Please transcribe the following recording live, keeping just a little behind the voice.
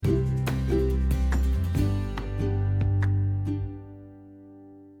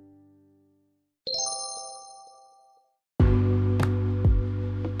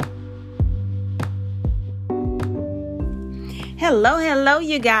Hello,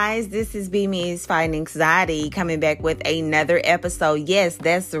 you guys. This is Be Me's Fighting Anxiety coming back with another episode. Yes,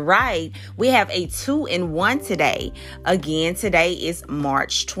 that's right. We have a 2-in-1 today. Again, today is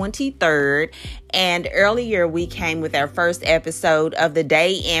March 23rd. And earlier we came with our first episode of the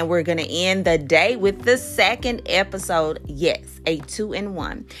day, and we're going to end the day with the second episode. Yes, a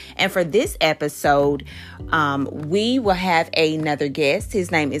 2-in-1. And for this episode, we will have another guest.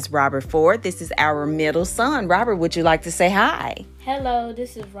 His name is Robert Ford. This is our middle son. Robert, would you like to say hi? Hello,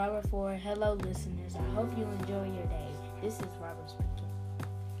 this is Robert Ford. Hello, listeners. I hope you enjoy your day. This is Robert speaking.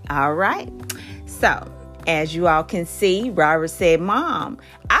 All right. So, as you all can see, Robert said, Mom,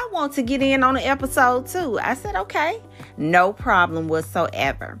 I want to get in on the episode too. I said, okay, no problem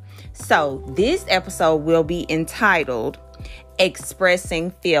whatsoever. So this episode will be entitled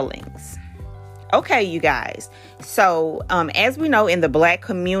Expressing Feelings. Okay, you guys. So as we know, in the Black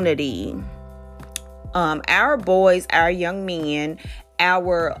community, our boys, our young men,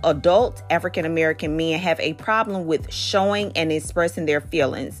 our adult African-American men have a problem with showing and expressing their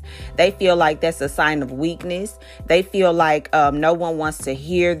feelings. They feel like that's a sign of weakness. They feel like no one wants to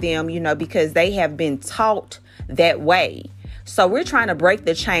hear them, because they have been taught that way. So we're trying to break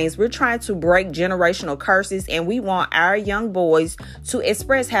the chains. We're trying to break generational curses, and we want our young boys to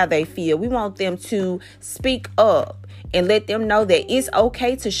express how they feel. We want them to speak up and let them know that it's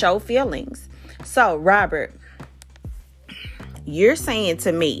okay to show feelings. So, Robert, you're saying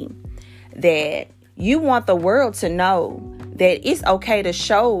to me that you want the world to know that it's okay to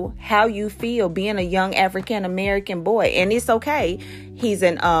show how you feel being a young African American boy, and it's okay. He's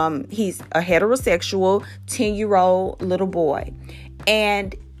a heterosexual 10-year-old little boy,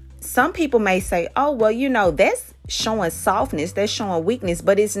 and some people may say, "Oh, well, that's showing softness, that's showing weakness,"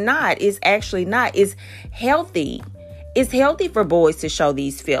 but it's not. It's actually not. It's healthy. It's healthy for boys to show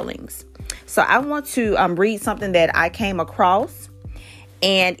these feelings. So I want to read something that I came across,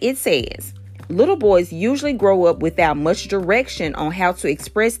 and it says, little boys usually grow up without much direction on how to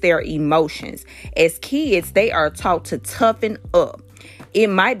express their emotions. As kids, they are taught to toughen up. It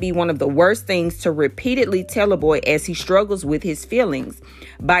might be one of the worst things to repeatedly tell a boy as he struggles with his feelings.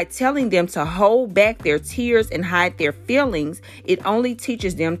 By telling them to hold back their tears and hide their feelings, it only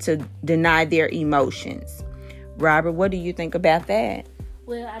teaches them to deny their emotions. Robert, what do you think about that?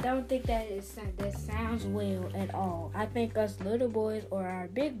 Well, I don't think that sounds well at all. I think us little boys or our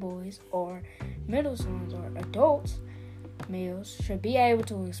big boys or middle sons or adults, males, should be able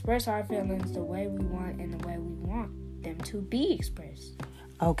to express our feelings the way we want and the way we want them to be expressed.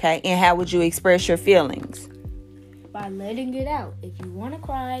 Okay, and how would you express your feelings? By letting it out. If you want to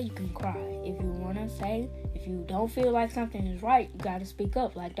cry, you can cry. If you don't feel like something is right, you got to speak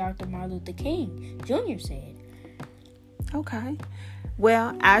up, like Dr. Martin Luther King Jr. said. Okay.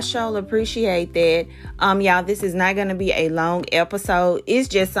 Well, I sure appreciate that. Y'all, this is not going to be a long episode. It's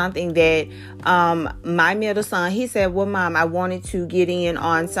just something that my middle son, he said, well, Mom, I wanted to get in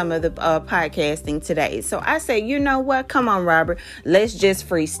on some of the podcasting today. So I said, you know what? Come on, Robert. Let's just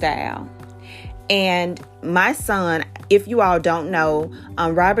freestyle. And my son, if you all don't know,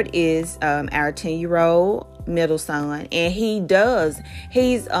 Robert is our 10-year-old middle son, and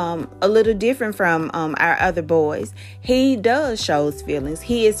he's a little different from our other boys. He does show his feelings.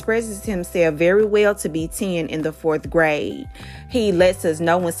 He expresses himself very well to be 10 in the 4th grade. He lets us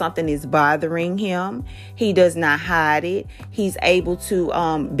know when something is bothering him. He does not hide it. He's able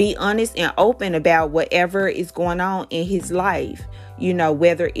to be honest and open about whatever is going on in his life.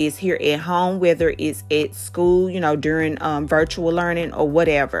 Whether it's here at home, whether it's at school, during virtual learning or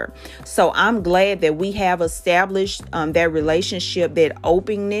whatever. So I'm glad that we have established that relationship, that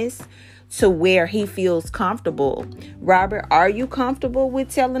openness to where he feels comfortable. Robert, are you comfortable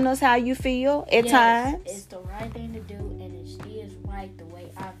with telling us how you feel at times? It's the right thing to do, and it is right the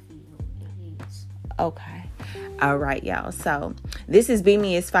way I feel it is. Okay. All right, y'all. So this is Be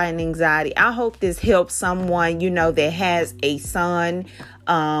Me is Fighting Anxiety. I hope this helps someone, that has a son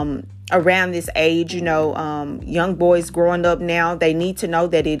around this age. Young boys growing up now, they need to know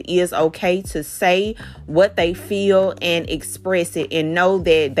that it is okay to say what they feel and express it, and know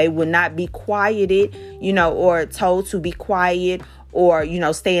that they will not be quieted, or told to be quiet, or,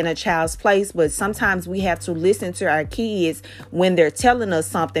 stay in a child's place. But sometimes we have to listen to our kids when they're telling us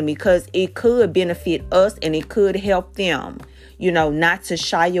something, because it could benefit us and it could help them, not to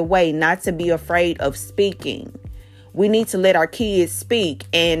shy away, not to be afraid of speaking. We need to let our kids speak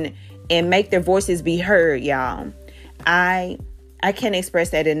and make their voices be heard, y'all. I can't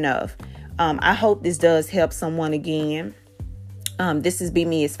express that enough. I hope this does help someone again. This is Be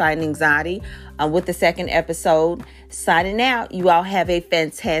Me is Fighting Anxiety with the second episode. Signing out. You all have a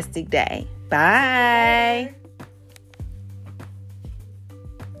fantastic day. Bye.